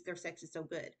prostitutes. Their sex is so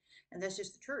good, and that's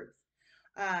just the truth.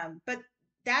 But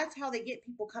that's how they get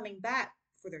people coming back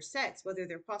for their sex, whether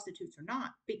they're prostitutes or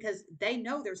not, because they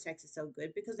know their sex is so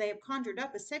good because they have conjured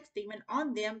up a sex demon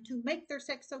on them to make their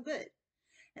sex so good,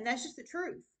 and that's just the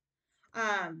truth.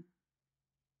 Um,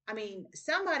 I mean,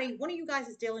 one of you guys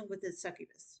is dealing with the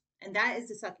succubus, and that is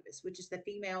the succubus, which is the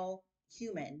female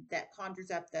human that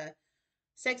conjures up the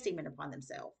sex demon upon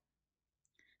themselves.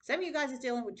 Some of you guys is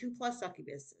dealing with 2+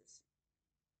 succubuses.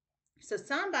 So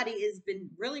somebody has been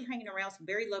really hanging around some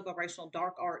very low vibrational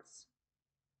dark arts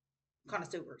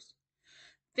connoisseurs,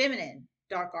 feminine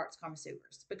dark arts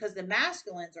connoisseurs, because the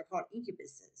masculines are called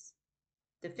incubuses.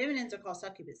 The feminines are called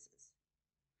succubuses.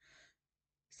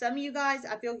 Some of you guys,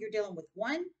 I feel you're dealing with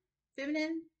one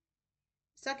feminine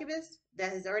succubus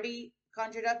that has already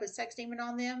conjured up a sex demon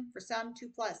on them. For some, 2+.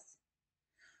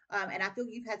 And I feel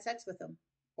you've had sex with them,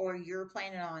 or you're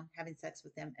planning on having sex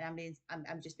with them. And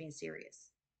I'm just being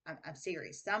serious. I'm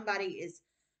serious. Somebody is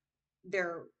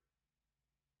their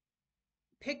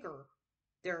picker,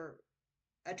 their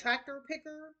attractor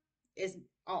picker is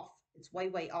off. It's way,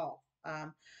 way off.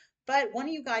 But one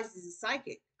of you guys is a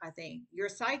psychic, I think. You're a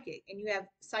psychic and you have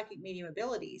psychic medium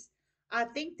abilities. I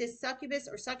think this succubus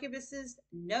or succubuses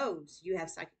knows you have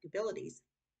psychic abilities.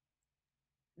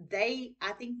 I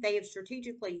think they have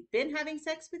strategically been having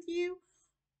sex with you,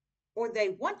 or they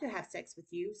want to have sex with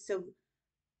you so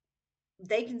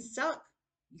they can suck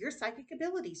your psychic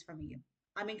abilities from you.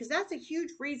 I mean, because that's a huge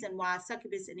reason why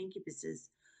succubus and incubuses,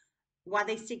 why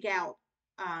they seek out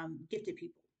gifted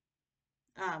people,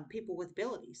 people with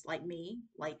abilities like me,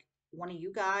 like one of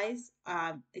you guys,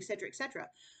 etc., etc.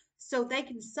 So they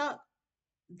can suck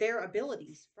their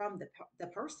abilities from the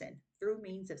person through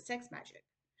means of sex magic.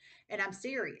 And I'm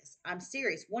serious. I'm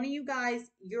serious. One of you guys,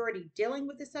 you're already dealing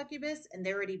with the succubus and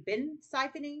they've already been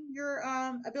siphoning your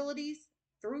abilities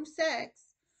through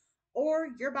sex, or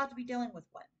you're about to be dealing with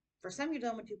one. For some, you're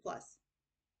dealing with 2+.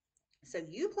 So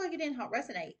you plug it in how it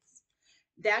resonates.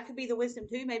 That could be the wisdom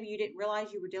too. Maybe you didn't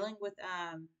realize you were dealing with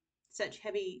such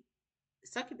heavy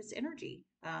succubus energy.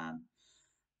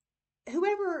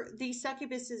 Whoever these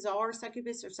succubus or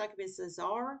succubuses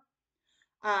are,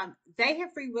 they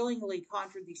have free willingly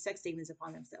conjured these sex demons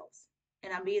upon themselves.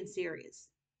 And I'm being serious.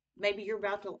 Maybe you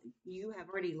have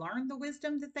already learned the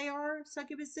wisdom that they are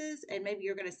succubuses, and maybe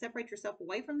you're going to separate yourself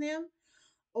away from them,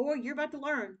 or you're about to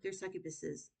learn they're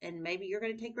succubuses, and maybe you're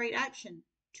going to take great action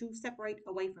to separate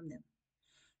away from them.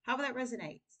 However that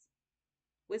resonates.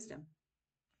 Wisdom.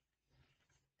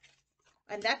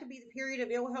 And that could be the period of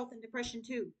ill health and depression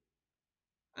too.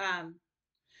 Um,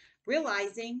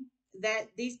 Realizing that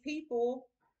these people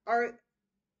are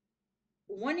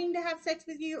wanting to have sex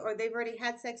with you, or they've already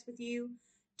had sex with you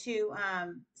to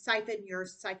siphon your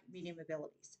psychic medium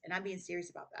abilities. And I'm being serious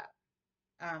about that.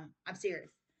 I'm serious.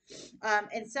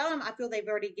 And some, I feel they've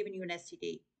already given you an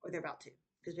STD, or they're about to,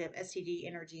 because we have STD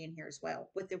energy in here as well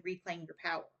with the reclaim your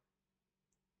power.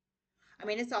 I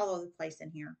mean, it's all over the place in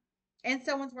here. And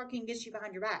someone's working against you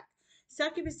behind your back.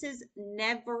 Succubuses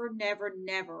never, never,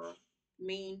 never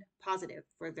mean positive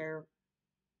for their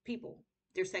people,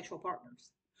 their sexual partners.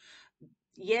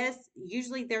 Yes,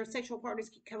 usually their sexual partners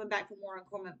keep coming back for more and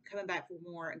coming back for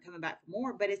more and coming back for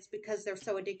more, but it's because they're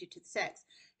so addicted to the sex.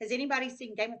 Has anybody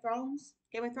seen Game of Thrones?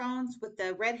 Game of Thrones with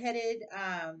the redheaded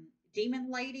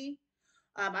demon lady?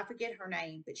 I forget her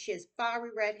name, but she has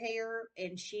fiery red hair,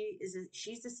 and she's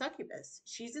a succubus.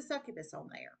 She's a succubus on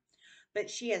there, but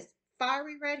she has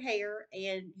fiery red hair,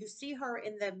 and you see her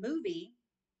in the movie.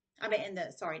 I mean,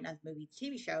 not the movie, the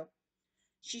TV show.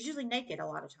 She's usually naked a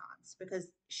lot of times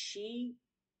because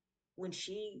when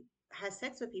she has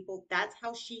sex with people, that's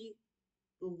how she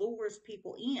lures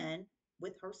people in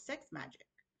with her sex magic.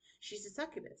 She's a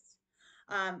succubus.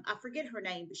 I forget her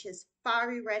name, but she has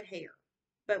fiery red hair.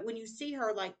 But when you see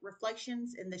her like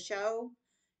reflections in the show,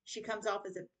 she comes off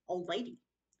as an old lady.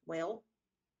 Well,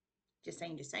 just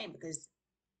saying, because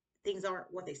things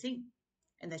aren't what they seem.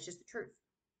 And that's just the truth.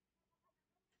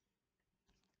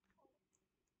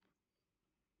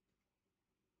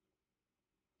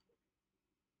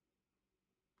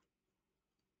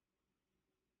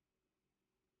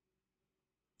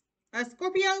 A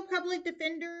Scorpio public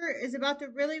defender is about to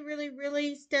really, really,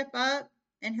 really step up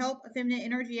and help a feminine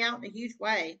energy out in a huge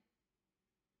way.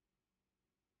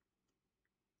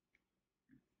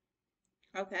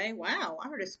 Okay, wow. I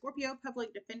heard a Scorpio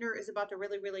public defender is about to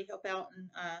really, really help out and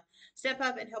step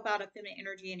up and help out a feminine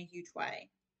energy in a huge way.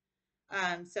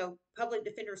 So, public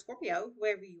defender Scorpio,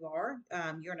 whoever you are,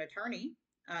 you're an attorney,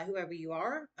 whoever you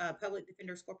are, public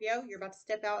defender Scorpio, you're about to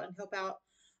step out and help out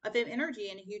of them energy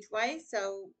in a huge way.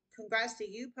 So congrats to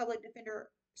you, Public Defender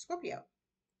Scorpio.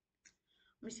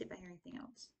 Let me see if I hear anything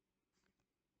else.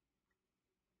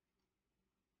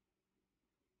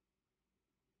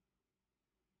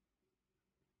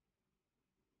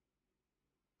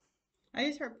 I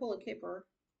just heard pull a kipper.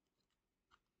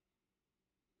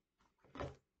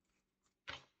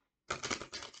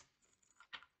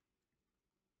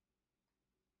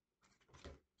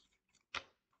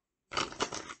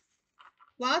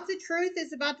 Lots of truth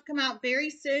is about to come out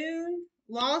very soon.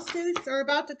 Lawsuits are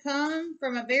about to come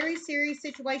from a very serious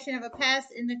situation of a past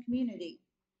in the community.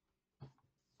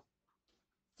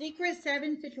 Secret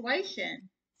 7 situation.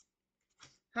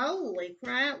 Holy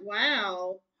crap,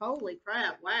 wow. Holy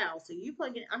crap, wow. So you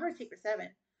plug in, I heard Secret 7.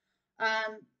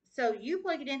 Um, so you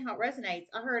plug it in how it resonates.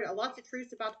 I heard a lots of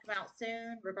truths about to come out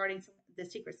soon regarding the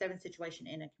Secret 7 situation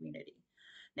in a community.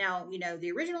 Now, you know,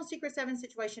 the original Secret 7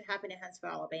 situation happened in Huntsville,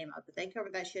 Alabama, but they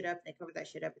covered that shit up, and they covered that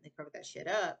shit up, and they covered that shit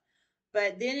up.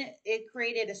 But then it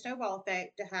created a snowball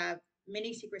effect to have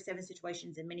many Secret 7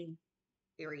 situations in many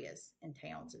areas and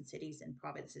towns and cities and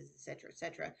provinces, et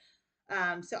cetera.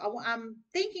 I'm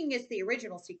thinking it's the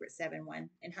original Secret 7 one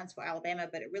in Huntsville, Alabama,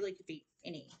 but it really could be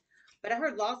any. But I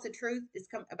heard Lots of Truth is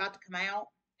about to come out,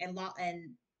 and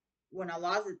when I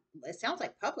lost it, it sounds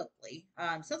like publicly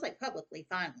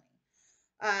finally.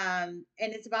 And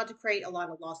it's about to create a lot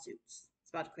of lawsuits. It's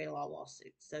about to create a lot of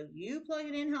lawsuits. So you plug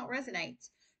it in how it resonates.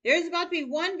 There's about to be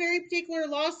one very particular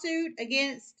lawsuit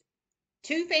against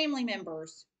two family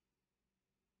members.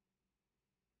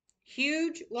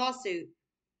 Huge lawsuit.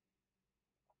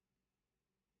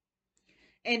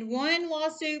 And one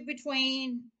lawsuit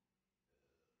between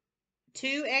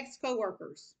two ex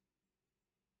coworkers.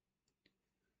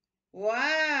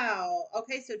 Wow.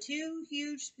 Okay, so two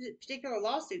huge particular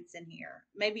lawsuits in here.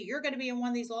 Maybe you're going to be in one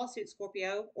of these lawsuits,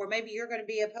 Scorpio, or maybe you're going to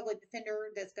be a public defender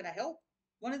that's going to help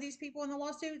one of these people in the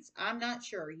lawsuits. I'm not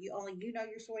sure. You know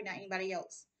your story, not anybody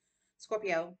else,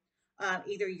 Scorpio.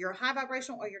 Either you're high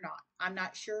vibrational or you're not. I'm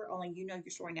not sure. Only you know your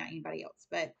story, not anybody else.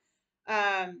 But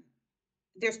um,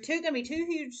 there's going to be two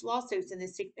huge lawsuits in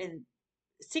this in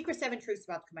Secret 7 Truths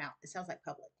about to come out. It sounds like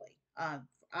publicly.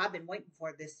 I've been waiting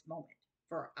for this moment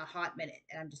for a hot minute,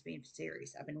 and I'm just being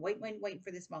serious. I've been waiting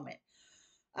for this moment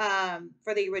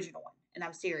for the original one, and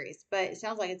I'm serious. But it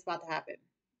sounds like it's about to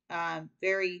happen.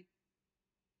 Very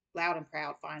loud and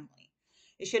proud, finally.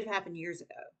 It should have happened years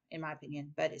ago, in my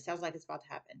opinion, but it sounds like it's about to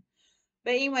happen.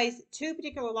 But anyways, two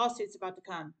particular lawsuits about to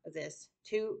come of this.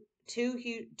 Two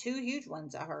huge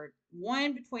ones I heard.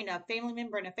 One between a family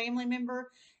member and a family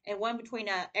member, and one between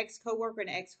a ex coworker and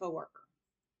an ex coworker.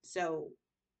 So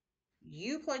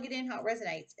you plug it in how it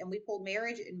resonates, and we pulled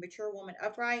marriage and mature woman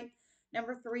upright.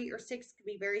 Number 3 or 6 could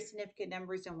be very significant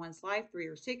numbers in one's life. 3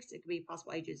 or 6, it could be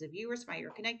possible ages of you or somebody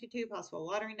you're connected to, possible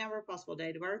lottery number, possible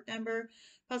date of birth number,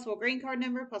 possible green card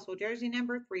number, possible jersey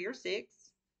number. 3 or 6.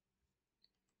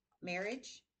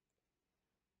 Marriage.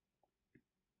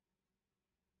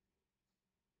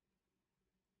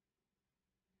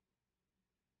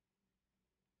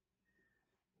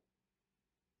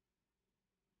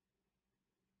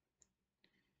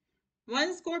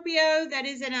 One Scorpio that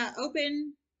is in an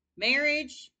open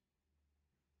marriage.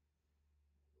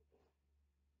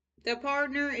 The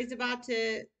partner is about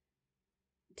to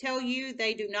tell you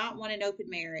they do not want an open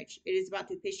marriage. It is about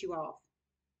to piss you off.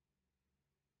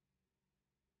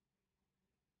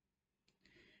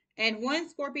 And one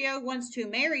Scorpio wants to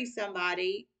marry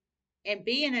somebody and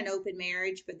be in an open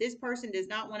marriage, but this person does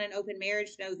not want an open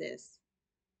marriage. Know this.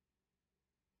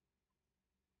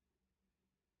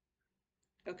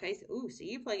 Okay, so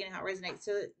you plug in how it resonates.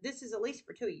 So this is at least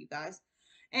for two of you guys.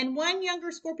 And one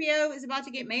younger Scorpio is about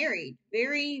to get married.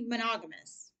 Very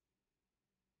monogamous.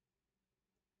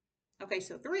 Okay,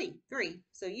 so three.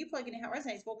 So you plug in how it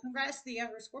resonates. Well, congrats to the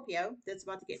younger Scorpio that's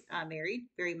about to get married.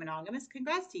 Very monogamous.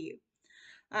 Congrats to you,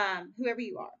 whoever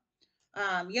you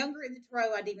are. Younger in the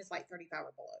tarot, I deem is like 35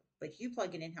 or below, but you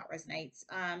plug it in how it resonates.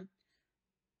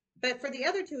 But for the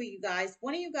other two of you guys,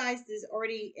 one of you guys is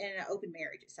already in an open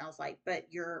marriage, it sounds like,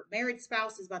 but your married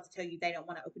spouse is about to tell you they don't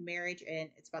want an open marriage and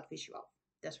it's about to piss you off.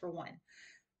 That's for one.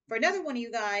 For another one of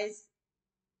you guys,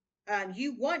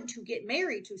 you want to get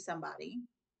married to somebody,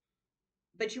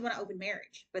 but you want an open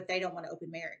marriage, but they don't want an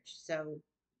open marriage. So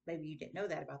maybe you didn't know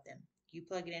that about them. You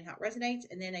plug it in how it resonates.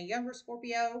 And then a younger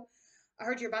Scorpio, I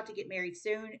heard you're about to get married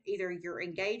soon. Either you're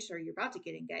engaged or you're about to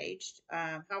get engaged,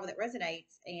 however that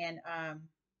resonates. And I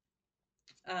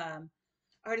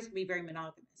heard it's going to be very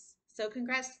monogamous. So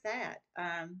congrats to that.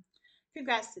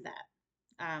 Congrats to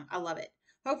that. I love it.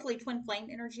 Hopefully twin flame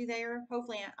energy there.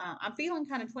 Hopefully I'm feeling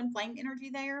kind of twin flame energy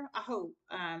there. I hope.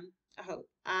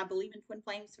 I believe in twin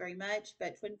flames very much,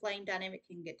 but twin flame dynamic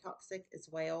can get toxic as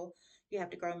well. You have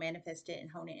to grow, manifest it,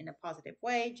 and hone it in a positive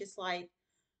way, just like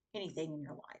anything in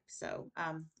your life. So,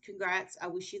 congrats. I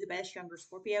wish you the best, younger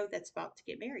Scorpio that's about to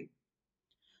get married.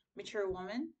 Mature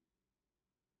woman.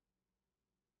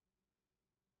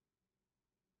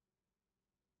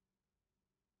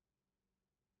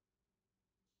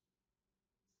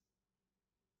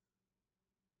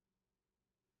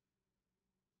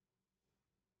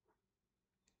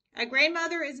 A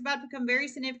grandmother is about to become very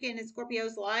significant in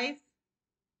Scorpio's life.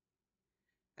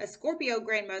 A Scorpio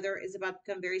grandmother is about to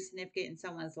become very significant in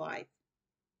someone's life.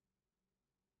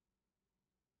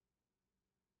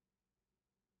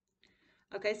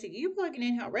 Okay, so you plugging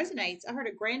in how it resonates. I heard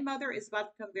a grandmother is about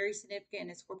to become very significant in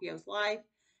a Scorpio's life,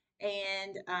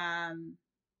 and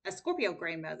a Scorpio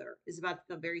grandmother is about to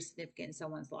become very significant in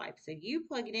someone's life. So you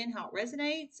plug it in how it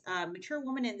resonates. Mature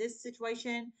woman in this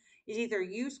situation is either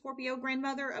you, Scorpio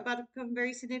grandmother, about to become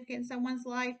very significant in someone's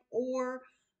life, or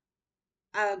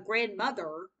a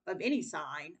grandmother of any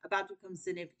sign about to become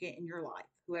significant in your life,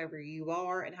 whoever you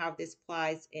are, and how this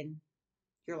applies in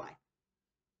your life.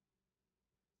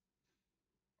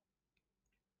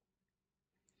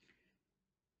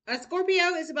 A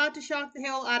Scorpio is about to shock the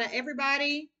hell out of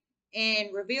everybody and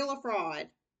reveal a fraud.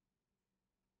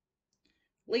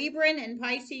 Libran and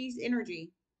Pisces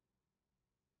energy.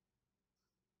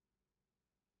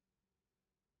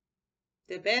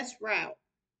 The best route.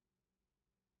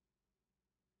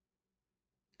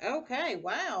 Okay,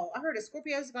 wow. I heard a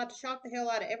Scorpio is about to shock the hell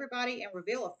out of everybody and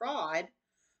reveal a fraud.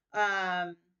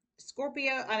 Um,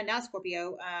 Scorpio, I mean, not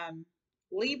Scorpio,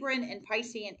 Libran and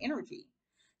Piscean energy.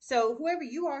 So whoever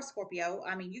you are, Scorpio,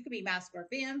 I mean, you could be masculine or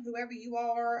femme, whoever you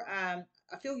are,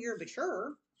 I feel you're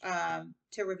mature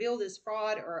to reveal this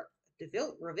fraud or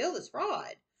to reveal this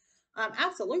fraud.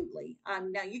 Absolutely.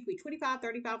 Now you could be 25,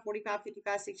 35, 45,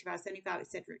 55, 65, 75,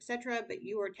 et cetera, but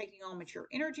you are taking on mature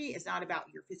energy. It's not about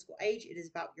your physical age. It is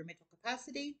about your mental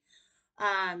capacity.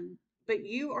 But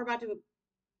you are about to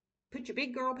put your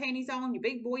big girl panties on, your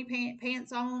big boy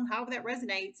pants on, however that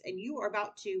resonates, and you are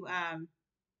about to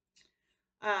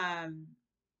um,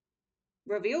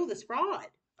 reveal this fraud.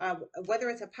 Whether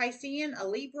it's a Piscean, a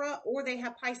Libra, or they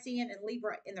have Piscean and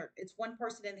Libra in their, it's one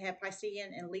person and they have Piscean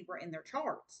and Libra in their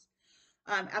charts.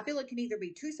 I feel it can either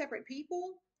be two separate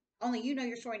people, only you know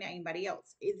your story, not anybody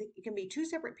else. It can be two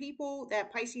separate people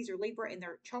that Pisces or Libra in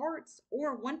their charts,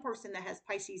 or one person that has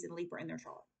Pisces and Libra in their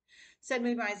chart. Sun,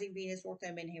 Moon, Rising, Venus, North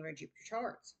Node, Midheaven, Jupiter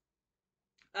charts.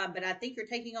 But I think you're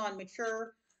taking on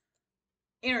mature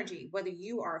energy, whether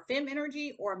you are a femme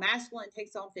energy or a masculine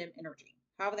takes on femme energy.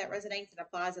 However that resonates and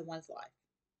applies in one's life.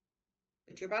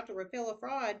 But you're about to reveal a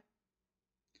fraud.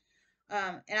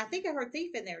 And I think I heard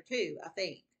thief in there too. I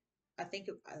think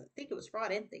it was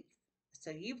fraud and thief. So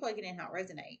you plug it in how it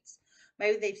resonates.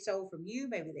 Maybe they've stole from you.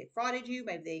 Maybe they frauded you.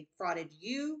 Maybe they frauded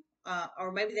you.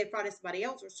 Or maybe they frauded somebody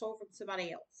else or stole from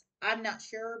somebody else. I'm not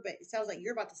sure, but it sounds like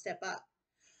you're about to step up.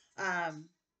 Um,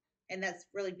 and that's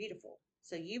really beautiful.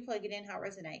 So you plug it in how it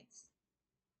resonates.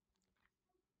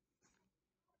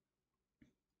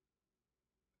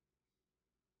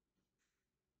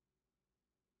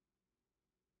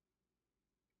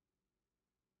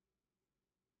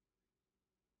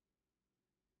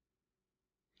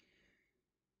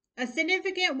 A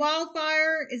significant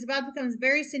wildfire is about to become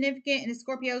very significant in a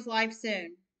Scorpio's life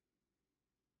soon.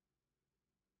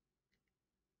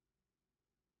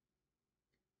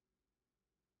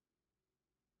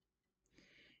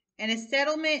 And a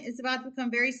settlement is about to become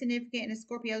very significant in a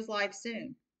Scorpio's life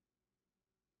soon.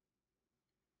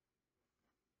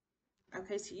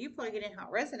 Okay, so you plug it in how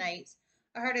it resonates.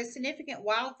 I heard a significant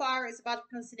wildfire is about to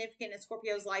become significant in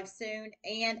Scorpio's life soon,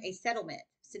 and a settlement,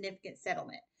 significant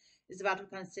settlement, is about to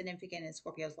become significant in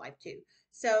Scorpio's life too.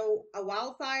 So a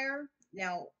wildfire,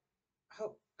 now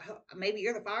maybe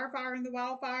you're the firefighter in the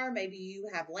wildfire, maybe you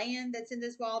have land that's in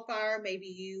this wildfire, maybe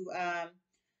you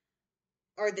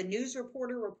or the news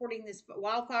reporter reporting this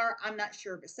wildfire. I'm not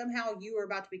sure, but somehow you are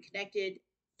about to be connected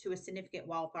to a significant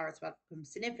wildfire. It's about to become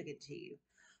significant to you.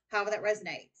 However, that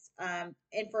resonates. And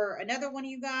for another one of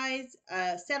you guys,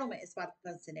 settlement is about to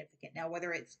become significant. Now,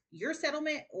 whether it's your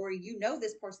settlement or you know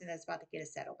this person that's about to get a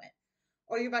settlement,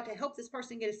 or you're about to help this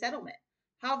person get a settlement,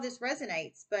 how this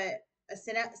resonates, but a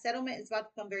settlement is about to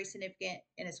become very significant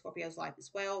in a Scorpio's life as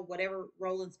well. Whatever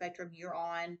role and spectrum you're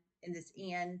on in this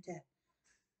end to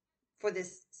for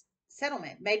this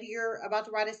settlement. Maybe you're about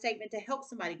to write a statement to help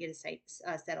somebody get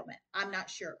a settlement. I'm not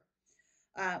sure.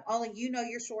 Only you know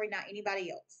your story, not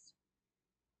anybody else.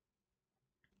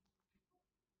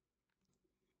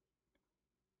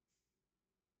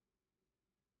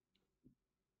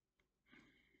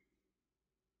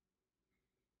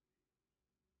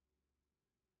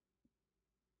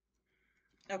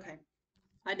 Okay.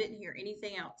 I didn't hear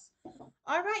anything else.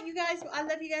 All right, you guys. Well, I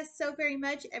love you guys so very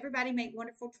much. Everybody make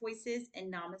wonderful choices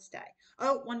and namaste.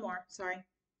 Oh, one more. Sorry.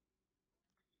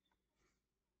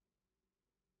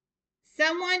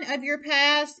 Someone of your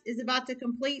past is about to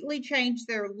completely change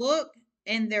their look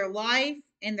and their life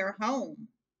and their home.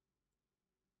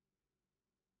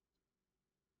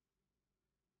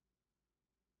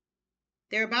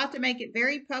 They're about to make it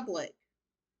very public.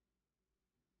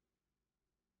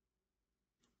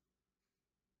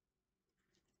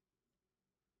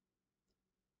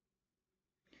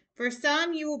 For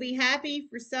some, you will be happy.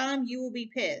 For some, you will be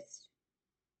pissed.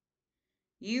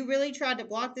 You really tried to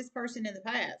block this person in the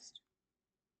past.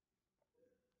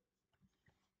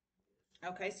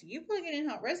 Okay, so you plug it in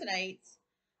how it resonates.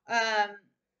 Um,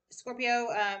 Scorpio,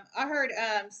 I heard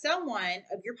someone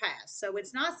of your past. So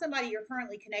it's not somebody you're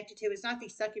currently connected to. It's not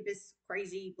these succubus,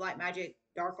 crazy, black magic,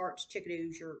 dark arts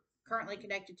chickadoos you're currently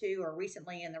connected to or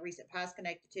recently in the recent past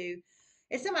connected to.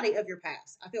 It's somebody of your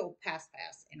past. I feel past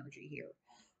energy here.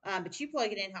 But you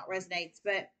plug it in how it resonates.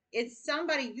 But it's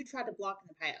somebody you tried to block in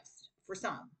the past for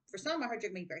some. For some, I heard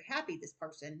you're going to be very happy, this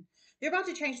person. They're about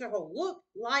to change their whole look,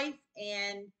 life,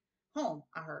 and home,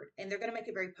 I heard, and they're going to make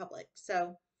it very public.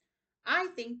 So I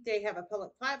think they have a public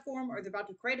platform or they're about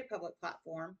to create a public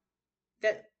platform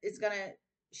that is going to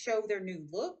show their new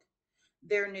look,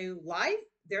 their new life,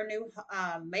 their new,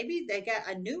 maybe they got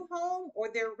a new home or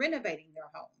they're renovating their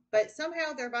home. But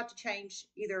somehow they're about to change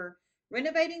either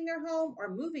renovating their home or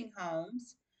moving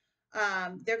homes.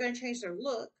 They're going to change their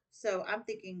look. So I'm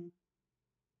thinking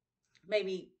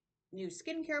maybe new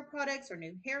skincare products or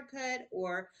new haircut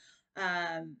or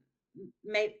um,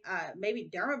 maybe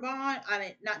dermabond. I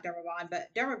mean, not dermabond, but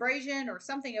dermabrasion or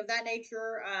something of that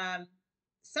nature.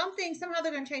 Somehow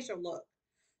they're going to change their look.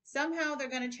 Somehow they're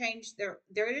going to change their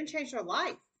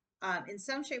life in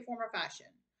some shape, form, or fashion.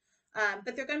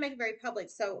 But they're going to make it very public.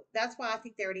 So that's why I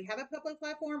think they already have a public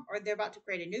platform, or they're about to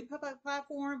create a new public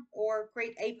platform, or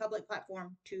create a public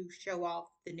platform to show off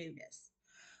the newness.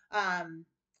 Um,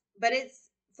 but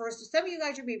it's for some of you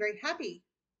guys, you'll be very happy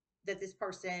that this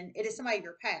person, it is somebody of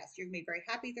your past. You're gonna be very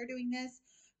happy they're doing this.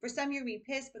 For some, you're gonna be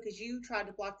pissed because you tried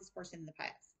to block this person in the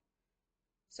past.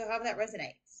 So however that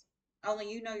resonates.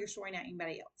 Only you know your story, not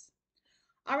anybody else.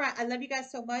 All right, I love you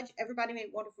guys so much. Everybody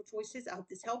made wonderful choices. I hope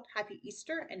this helped. Happy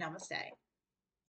Easter and namaste.